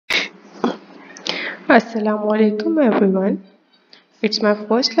Assalamualaikum everyone. It's my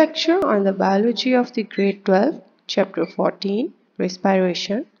first lecture on the biology of the grade 12, chapter 14,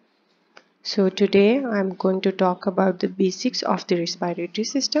 respiration. So today I'm going to talk about the basics of the respiratory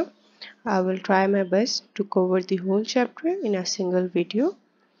system. I will try my best to cover the whole chapter in a single video.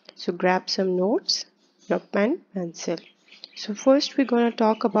 So grab some notes, your pen, pencil. So first we're going to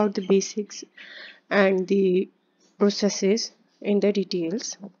talk about the basics and the processes in the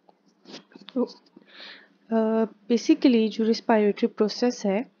details. Basically जो respiratory process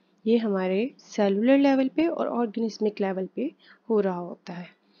है ये हमारे cellular level पे और organismic level पे हो रहा होता है।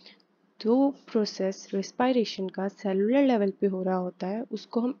 जो प्रोसेस रिस्पायरेशन का सेलुलर लेवल पे हो रहा होता है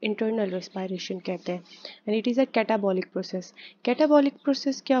उसको हम इंटरनल रिस्पायरेशन कहते हैं and it is a catabolic process. Catabolic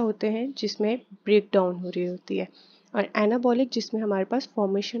process क्या होते हैं जिसमें ब्रेक डाउन हो रही होती है, और एनाबॉलिक जिसमें हमारे पास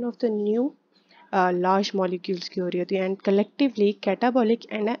formation of the new large molecules की हो रही होती है। And collectively catabolic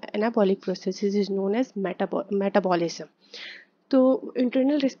and anabolic processes is known as metabolism. तो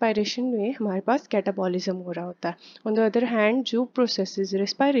इंटरनल रिस्पायरेशन में हमारे पास कैटाबॉलिज्म हो रहा होता है। ऑन द अदर हैंड जो प्रोसेसेस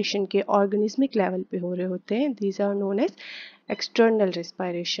रिस्पायरेशन के ऑर्गेनिज्मिक लेवल पे हो रहे होते हैं these are known as external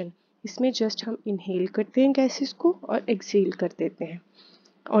respiration. इसमें जस्ट हम इनहेल करते हैं गैसेस को और एक्सहेल कर देते हैं।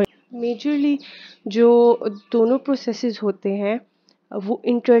 और मेजरली जो दोनों प्रोसेसेस होते हैं वो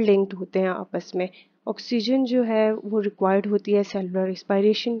इंटरलिंक्ड होते हैं आपस में। ऑक्सीजन जो है वो रिक्वायर्ड होती है सेलुलर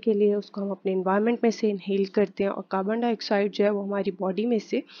रिस्पायरेशन के लिए, उसको हम अपने इन्वायरमेंट में से इनहेल करते हैं, और कार्बन डाइऑक्साइड जो है वो हमारी बॉडी में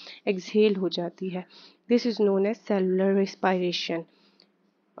से एक्सहेल हो जाती है। This is known as cellular respiration,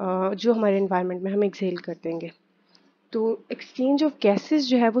 जो हमारे इन्वायरमेंट में हम एक्सहेल कर देंगे। तो एक्सचेंज ऑफ गैसेस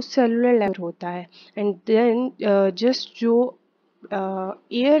जो है वो सेलुलर लेवल होता है एंड देन जस्ट जो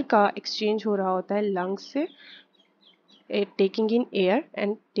एयर का एक्सचेंज हो रहा होता है लंग्स से, taking in air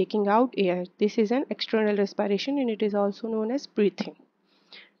and taking out air. This is an external respiration and it is also known as breathing.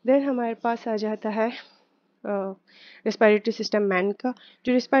 Then हमारे पास आ जाता है रेस्पिरेटरी सिस्टम मैन का।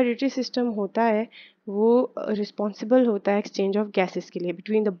 जो रेस्पिरेटरी सिस्टम होता है वो रिस्पॉन्सिबल होता है एक्सचेंज ऑफ गैसेस के लिए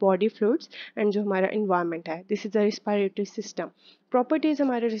between the body fluids and जो हमारा इन्वायरमेंट है। This is the respiratory system. Properties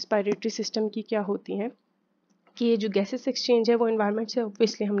हमारे रेस्पिरेटरी सिस्टम की क्या होती हैं कि ये जो गैसेस एक्सचेंज है वो इन्वायरमेंट से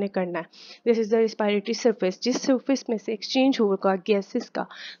ऑब्वियसली हमने करना है। This is the respiratory surface. जिस सरफेस में से एक्सचेंज होगा गैसेस का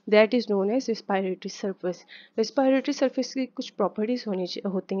that is known as respiratory surface. Respiratory surface की कुछ प्रॉपर्टीज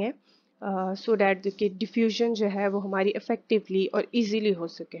होती हैं सो डैट कि डिफ्यूजन जो है वो हमारी इफेक्टिवली और इजीली हो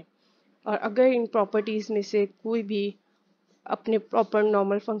सके। और अगर इन प्रॉपर्टीज़ में से कोई भी अपने प्रॉपर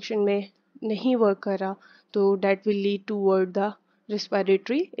नॉर्मल फंक्शन में नहीं वर्क कर रहा तो that will lead toward the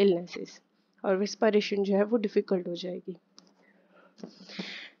respiratory illnesses और रिस्पायरेशन जो है वो डिफ़िकल्ट हो जाएगी।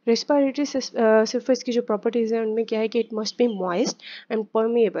 रेस्पिरेटरी सरफेस की जो प्रॉपर्टीज़ हैं उनमें क्या है कि it must be moist and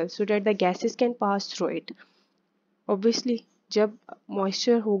permeable so that the gases can pass through it. Obviously जब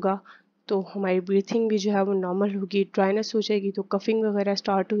मॉइस्चर होगा तो हमारी ब्रीथिंग भी जो है वो नॉर्मल होगी, ड्राइनेस हो जाएगी तो कफिंग वगैरह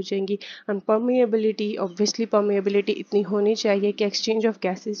स्टार्ट हो जाएंगी। एंड परमेएबिलिटी, ऑब्वियसली परमेएबिलिटी इतनी होनी चाहिए कि एक्सचेंज ऑफ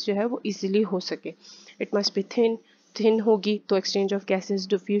गैसेस जो है वो इजीली हो सके। इट मस्ट बी थिन होगी तो एक्सचेंज ऑफ गैसेस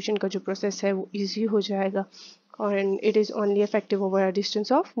डिफ्यूजन का जो प्रोसेस है वो इजी हो जाएगा। और it is only effective over a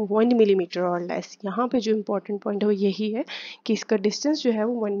distance of 1 millimetre और लेस। यहाँ पे जो इम्पोर्टेंट पॉइंट है वो यही है कि इसका डिस्टेंस जो है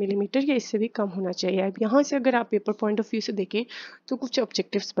वो 1 मिलीमीटर या इससे भी कम होना चाहिए। अब यहाँ से अगर आप पेपर पॉइंट ऑफ व्यू से देखें तो कुछ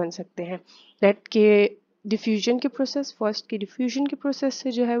ऑब्जेक्टिव्स बन सकते हैं दैट के डिफ्यूजन के प्रोसेस, फर्स्ट की डिफ्यूजन के प्रोसेस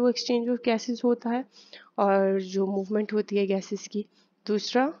से जो है वो एक्सचेंज ऑफ गैसेस होता है और जो मूवमेंट होती है गैसेस की।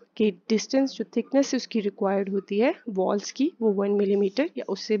 दूसरा कि डिस्टेंस, जो थिकनेस उसकी रिक्वायर्ड होती है वॉल्स की, वो 1 मिलीमीटर या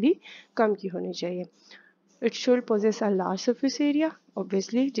उससे भी कम की होनी चाहिए। It should poses a large surface area.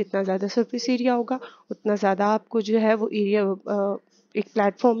 Obviously जितना ज़्यादा सरफेस एरिया होगा उतना ज़्यादा आपको जो है वो एरिया एक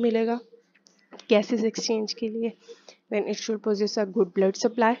प्लेटफॉर्म मिलेगा गैसेस एक्सचेंज के लिए। Then it should poses a good blood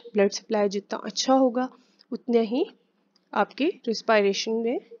supply. Blood supply जितना अच्छा होगा उतना ही आपकी रिस्पायरेशन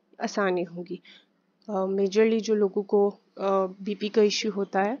में आसानी होगी। मेजरली जो लोगों को बीपी का इश्यू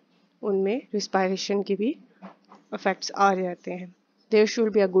होता है उनमें रिस्पायरेशन के भी इफेक्ट्स आ जाते हैं। There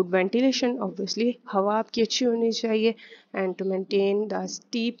should be a good ventilation. Obviously हवा आपकी अच्छी होनी चाहिए and to maintain the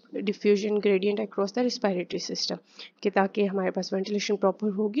steep diffusion gradient across the respiratory system, कि ताकि हमारे पास वेंटिलेशन प्रॉपर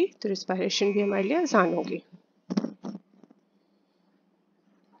होगी तो रिस्पायरेशन भी हमारे लिए आसान होगी।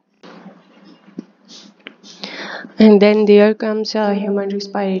 And then there comes a human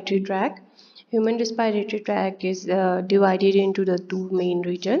respiratory tract. Human respiratory tract is divided into the two main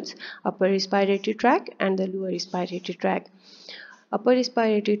regions, upper respiratory tract and the lower respiratory tract. Upper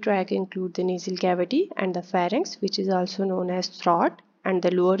respiratory tract include the nasal cavity and the pharynx, which is also known as throat, and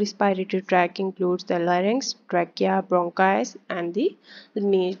the lower respiratory tract includes the larynx, trachea, bronchi, and the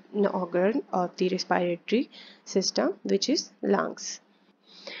main organ of the respiratory system, which is lungs.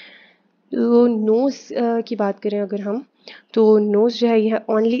 तो nose की बात करें अगर हम, तो nose जो है यह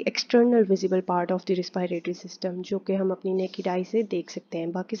only external visible part of the respiratory system, जो कि हम अपनी नेकेड आई से देख सकते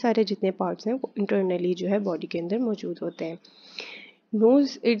हैं। बाकी सारे जितने पार्ट्स हैं वो इंटरनली जो है बॉडी के अंदर मौजूद होते हैं।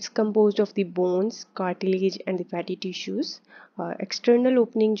 Nose is composed of the bones, cartilage and the fatty tissues. External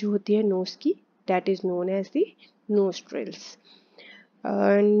opening जो होती है nose की, that is known as the nostrils.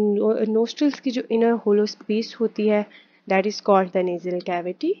 Nostrils की जो inner hollow space होती है, that is called the nasal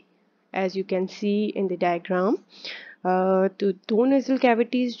cavity, as you can see in the diagram. तो दो nasal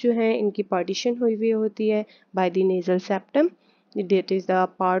cavities जो हैं इनकी partition हुई हुई होती है by the nasal septum. That is the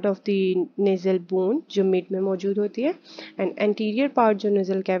part of the nasal bone जो mid में मौजूद होती है, and anterior part जो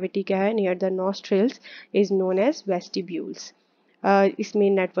nasal cavity का है near the nostrils is known as vestibules. इसमें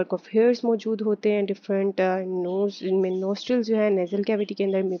नेटवर्क ऑफ हेयर्स मौजूद होते हैं डिफरेंट। नोज इनमें नोस्ट्रल जो है नेजल कैविटी के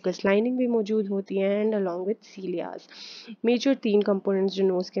अंदर म्यूकस लाइनिंग भी मौजूद होती है and along with सीलियाज। Major 3 components जो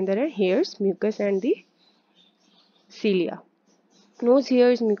नोज के अंदर है, hairs, mucus and the सीलिया। Knows,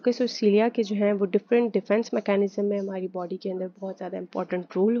 hairs, mucus और सीलिया के जो हैं वो डिफरेंट डिफेंस मैकेनिज्म में हमारी बॉडी के अंदर बहुत ज़्यादा इंपॉर्टेंट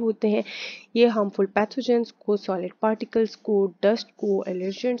रोल होते हैं। ये हार्मफुल पैथोजेंस को, सॉलिड पार्टिकल्स को, डस्ट को,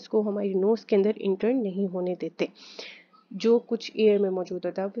 एलर्जेंट्स को हमारी नोज के अंदर इंटर नहीं होने देते। जो कुछ एयर में मौजूद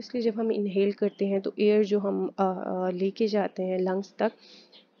होता है, ऑब्वियसली जब हम इनहेल करते हैं तो एयर जो हम लेके जाते हैं लंग्स तक,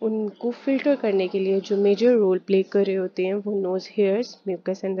 उनको फिल्टर करने के लिए जो मेजर रोल प्ले कर रहे होते हैं वो knows, hairs,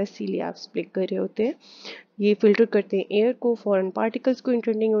 mucus and the सीलियास play कर रहे होते हैं। ये फिल्टर करते हैं एयर को, फॉरेन पार्टिकल्स को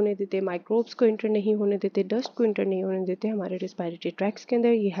इंटर नहीं होने देते, माइक्रोब्स को इंटर नहीं होने देते, डस्ट को इंटर नहीं होने देते हमारे रेस्पिरेटरी ट्रैक्ट्स के अंदर।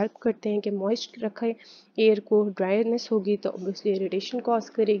 ये हेल्प करते हैं कि मॉइस्ट रखें एयर को। ड्राइनेस होगी तो ऑब्वियसली इरिटेशन कॉज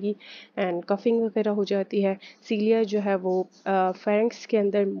करेगी एंड कफिंग वगैरह हो जाती है। सीलिया जो है वो फेरिंक्स के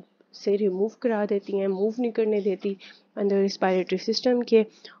अंदर से रिमूव करा देती हैं, मूव नहीं करने देती अंदर रेस्पिरेटरी सिस्टम के।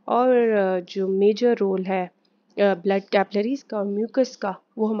 और जो मेजर रोल है ब्लड कैपिलरीज का और म्यूकस का,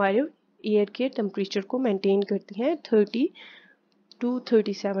 वो हमारे एयर के टेम्परेचर को मेंटेन करती हैं 30 to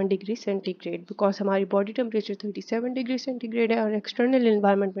 37 डिग्री सेंटीग्रेड, बिकॉज हमारी बॉडी टेम्परेचर 37 डिग्री सेंटीग्रेड है और एक्सटर्नल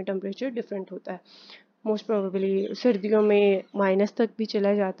इन्वायरमेंट में टेम्परेचर डिफरेंट होता है। मोस्ट प्रोबेबली सर्दियों में माइनस तक भी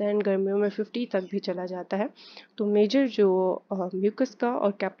चला जाता है एंड गर्मियों में 50 तक भी चला जाता है। तो मेजर जो म्यूकस का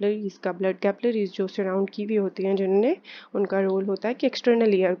और कैपिलरीज का, ब्लड कैपिलरीज जो सराउंड की हुई होती हैं जिन्होंने, उनका रोल होता है कि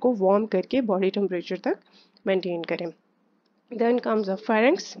एक्सटर्नल एयर को वार्म करके बॉडी टेम्परेचर तक मेंटेन करें। Then comes a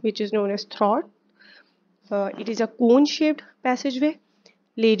pharynx, which is known as throat. It is a cone-shaped passageway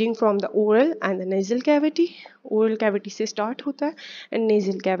leading from the oral and the nasal cavity. Oral cavity से start होता है and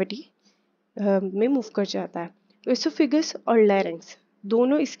nasal cavity में move कर जाता है। तो एसोफेगस और लैरिंक्स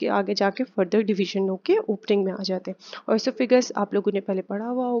दोनों इसके आगे जाके फर्दर डिवीजन होके ओपनिंग में आ जाते हैं। और एसोफेगस आप लोगों ने पहले पढ़ा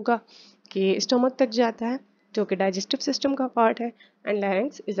हुआ होगा कि स्टमक तक जाता है, जो कि डाइजेस्टिव सिस्टम का पार्ट है, and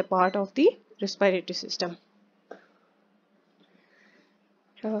larynx is a part of the respiratory system.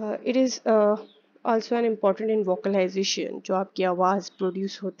 It is also an important in vocalization, जो आपकी आवाज़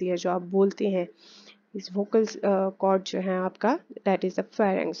प्रोड्यूस होती है, जो आप बोलते हैं। इस vocal cord जो है आपका, that is the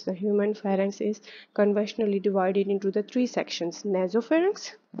pharynx. The human pharynx is conventionally divided into the 3 sections: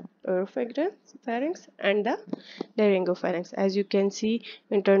 nasopharynx, oropharynx and the laryngopharynx. As you can see,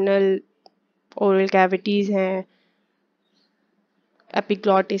 internal oral cavities हैं,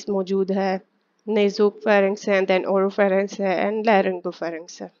 epiglottis मौजूद है, nasopharynx है, then oropharynx है and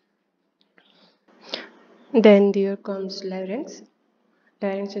laryngopharynx है। Then there comes larynx.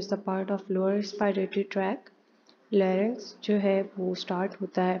 Larynx is the part of lower respiratory tract. Larynx जो है वो start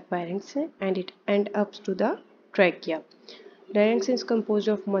होता है pharynx से and it end up to the trachea. Larynx is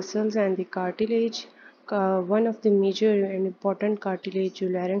composed of muscles and the cartilage. One of the major and important cartilage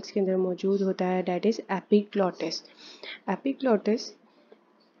जो larynx के अंदर मौजूद होता है, that is epiglottis. Epiglottis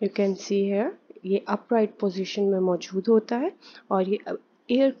you can see here, ये upright position में मौजूद होता है और ये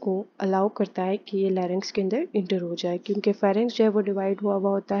एयर को अलाउ करता है कि ये लैरिंक्स के अंदर इंटर हो जाए, क्योंकि फेरिंक्स जो है वो डिवाइड हुआ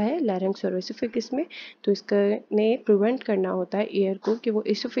होता है लैरिंक्स और एसोफेगस में। तो इसका ने प्रिवेंट करना होता है एयर को कि वो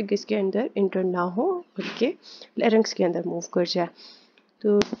एसोफेगस के अंदर इंटर ना हो बल्कि लैरिंक्स के अंदर मूव कर जाए।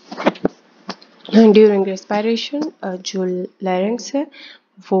 तो ड्यूरिंग रेस्पिरेशन जो लैरिंक्स है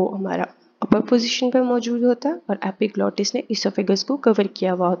वो हमारा अपर पोजीशन पे मौजूद होता है और एपिग्लॉटिस ने इसोफेगस को कवर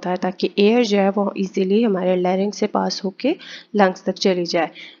किया हुआ होता है ताकि एयर जो है वो इजीली हमारे लैरिंक्स से पास होके लंग्स तक चली जाए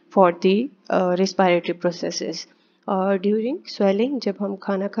फॉर दी रेस्पिरेटरी प्रोसेसेस। और ड्यूरिंग स्वेलिंग, जब हम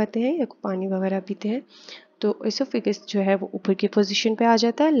खाना खाते हैं या पानी वगैरह पीते हैं तो एसोफेगस जो है वो ऊपर की पोजीशन पे आ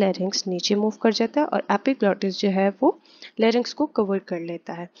जाता है, लैरिंक्स नीचे मूव कर जाता है और एपिग्लॉटिस जो है वो लैरिंक्स को कवर कर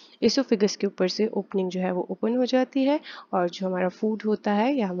लेता है। एसोफेगस के ऊपर से ओपनिंग जो है वो ओपन हो जाती है और जो हमारा फूड होता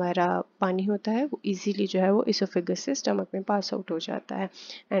है या हमारा पानी होता है वो इजीली जो है वो एसोफेगस से स्टमक में पास आउट हो जाता है।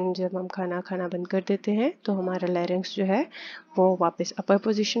 एंड जब हम खाना खाना बंद कर देते हैं तो हमारा लैरिंक्स जो है वो वापस अपर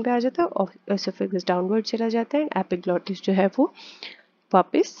पोजीशन पे आ जाता है और एसोफेगस डाउनवर्ड चला जाता है एंड एपिग्लॉटिस जो है वो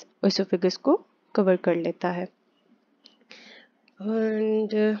वापस एसोफेगस को कवर कर लेता है।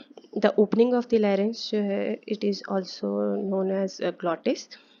 And the opening of the larynx जो है it is also known as glottis.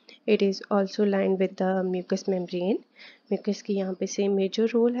 It is also lined with the mucous membrane. mucus की यहाँ पे सेम मेजर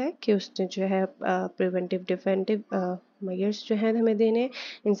रोल है कि उसने जो है प्रिवेंटिव डिफेंसिव मेजर्स जो है हमें देने।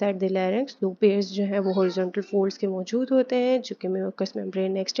 इनसाइड द लैरिंक्स 2 पेयर्स जो है वो हॉरिजॉन्टल फोल्ड्स के मौजूद होते हैं जो कि म्यूकस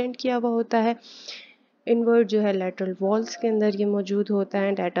मेम्ब्रेन ने एक्सटेंड किया हुआ होता है। इनवर्ट जो है लेटरल वॉल्स के अंदर ये मौजूद होता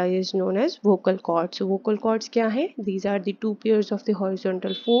है। Data is known as vocal cords. Vocal cords क्या है? These are the 2 pairs of the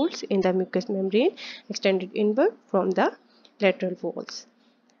horizontal folds in the mucus membrane extended invert from the lateral walls.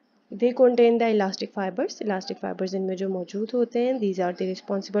 They contain the elastic fibers. Elastic fibres इनमें जो मौजूद होते हैं these are the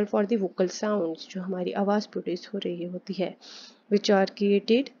responsible for the vocal sounds, जो हमारी आवाज़ produce हो रही होती है, विच आर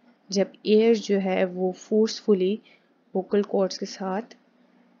क्रिएटेड जब एयर जो है वो फोर्सफुली वोकल कॉर्ड्स के साथ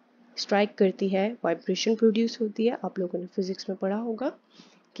स्ट्राइक करती है, वाइब्रेशन प्रोड्यूस होती है। आप लोगों ने फिजिक्स में पढ़ा होगा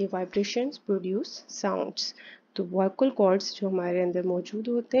कि वाइब्रेशंस प्रोड्यूस साउंड्स। तो वोकल कॉर्ड्स जो हमारे अंदर मौजूद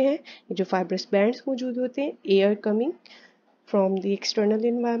होते हैं, ये जो फाइब्रस बैंड्स मौजूद होते हैं, air coming from the external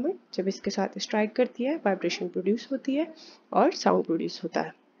environment जब इसके साथ स्ट्राइक करती है वाइब्रेशन प्रोड्यूस होती है और साउंड प्रोड्यूस होता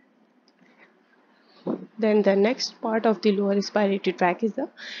है। Then the next part of the lower respiratory tract is the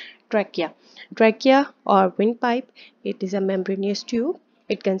trachea. Trachea or windpipe, it is a membranous tube.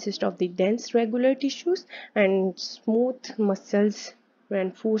 It consists of the dense regular tissues and smooth muscles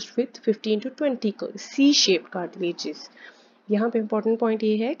reinforced with 15 to 20 C-shaped cartilages. यहाँ पे important point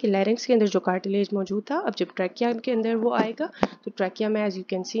ये है कि larynx के अंदर जो cartilage मौजूद था, अब जब ट्रैकिया के अंदर वो आएगा तो ट्रैकिया में as you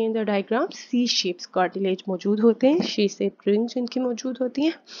can see in the diagram C shapes cartilage मौजूद होते हैं, शी शेप रिंग्स इनकी मौजूद होती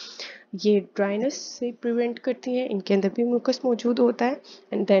हैं। ये ड्राइनेस से प्रिवेंट करती हैं, इनके अंदर भी म्यूकस मौजूद होता है।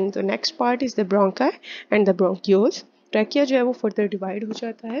 And then the next part is the bronchi and the bronchioles. Trachea जो है वो फर्दर डिवाइड हो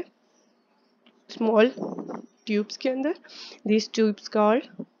जाता है स्मॉल ट्यूब्स के अंदर। these tubes called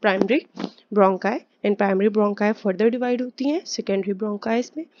primary bronchi and primary bronchi further divide होती हैं secondary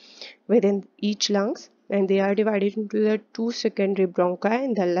bronchi में within each lungs and they are divided into the 2 secondary bronchi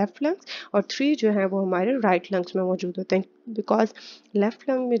in the left lungs और 3 जो है वो हमारे right lungs में मौजूद होते हैं because left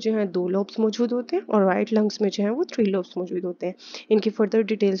lung में जो है 2 lobes मौजूद होते हैं और right lungs में जो है वो 3 lobes मौजूद होते हैं। इनकी further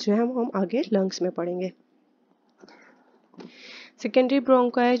details जो है वो हम आगे lungs में पढ़ेंगे। secondary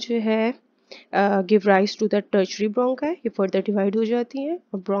bronchi जो है give rise to the tertiary bronchi, ये फर्दर डिवाइड हो जाती हैं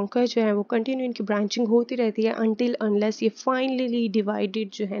और ब्रोंकाई जो है वो कंटिन्यू इनकी ब्रांचिंग होती रहती है अनटिल अनलेस ये फाइनली डिवाइडेड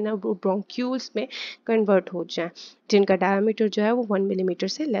जो है ना वो ब्रोंक्यूल्स में कन्वर्ट हो जाए, जिनका डायमीटर जो है वो 1 मिलीमीटर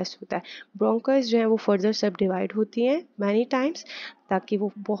से लेस होता है। ब्रोंकाइज जो है वो फर्दर सब डिवाइड होती हैं मैनी टाइम्स ताकि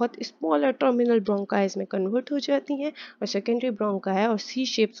वो बहुत स्मॉलर टर्मिनल ब्रोंकाइज में कन्वर्ट हो जाती हैं और सेकेंडरी ब्रोंकाई और सी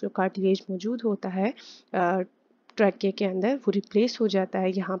शेप्स जो कार्टिलेज मौजूद होता है ट्रैकिया के अंदर वो रिप्लेस हो जाता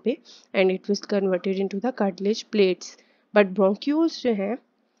है यहाँ पे and it was converted into the cartilage plates. But bronchioles जो हैं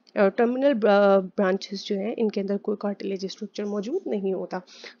टर्मिनल ब्रांचेस जो हैं इनके अंदर कोई कार्टिलेज स्ट्रक्चर मौजूद नहीं होता।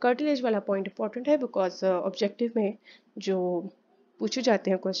 कार्टिलेज वाला पॉइंट इंपॉर्टेंट है बिकॉज ऑब्जेक्टिव में जो पूछे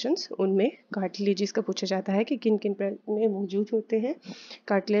जाते हैं क्वेश्चंस उनमें कार्टिलेजेस का पूछा जाता है कि किन किन में मौजूद होते हैं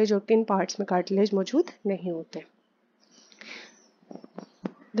कार्टिलेज और किन पार्ट्स में कार्टिलेज मौजूद नहीं होते।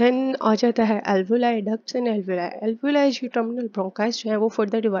 देन आ जाता है alveoli, ducts and alveoli. Alveoli जो टर्मिनल ब्रोंकाइज जो है वो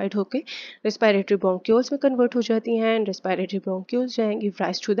फर्दर डिवाइड होकर रेस्पिरेटरी ब्रोंक्यूल्स में कन्वर्ट हो जाती हैं एंड रेस्पिरेटरी ब्रोंक्यूल्स जो हैं give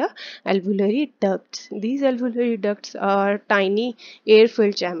rise to the एल्वोलरी ducts. These एल्वोलरी ducts are tiny air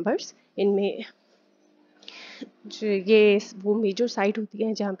filled chambers. इनमें जो ये वो मेजर साइट होती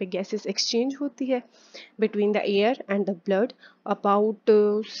है जहाँ पे गैसेस एक्सचेंज होती है between the air and the blood. About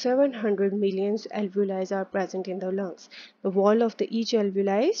 700 million alveoli are present in the lungs. The wall of the each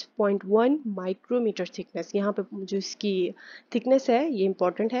alveoli is 0.1 micrometer thickness. यहाँ पे जो इसकी thickness है ये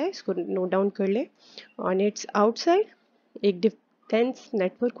important है, इसको नोट डाउन कर ले। On its outside एक डेंस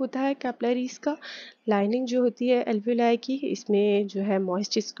नेटवर्क होता है कैपिलरीज का। लाइनिंग जो होती है एल्वेलाई की इसमें जो है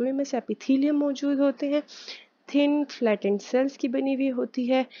मॉइस्ट स्क्वेमस एपिथेलियम मौजूद होते हैं, थिन फ्लैटेंड सेल्स की बनी हुई होती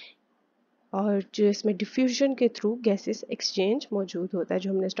है और जो इसमें डिफ्यूजन के थ्रू गैसेस एक्सचेंज मौजूद होता है। जो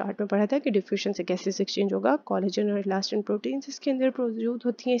हमने स्टार्ट में पढ़ा था कि डिफ्यूजन से गैसेस एक्सचेंज होगा। कोलेजन और इलास्टिन प्रोटीन्स इसके अंदर मौजूद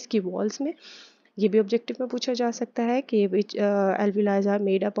होती हैं इसकी वॉल्स में। ये भी ऑब्जेक्टिव में पूछा जा सकता है कि विच एल्वेलाइज are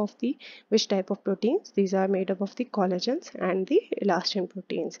made up of the which type of proteins. These are made up of the कोलेजन्स and the elastin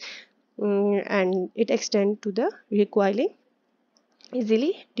proteins. and it extends to the recoiling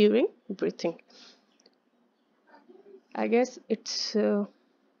easily during breathing. I guess it's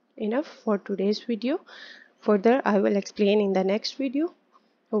enough for today's video. Further, I will explain in the next video.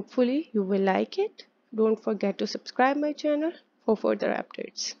 Hopefully you will like it. Don't forget to subscribe my channel for further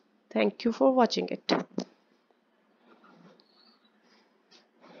updates. Thank you for watching it.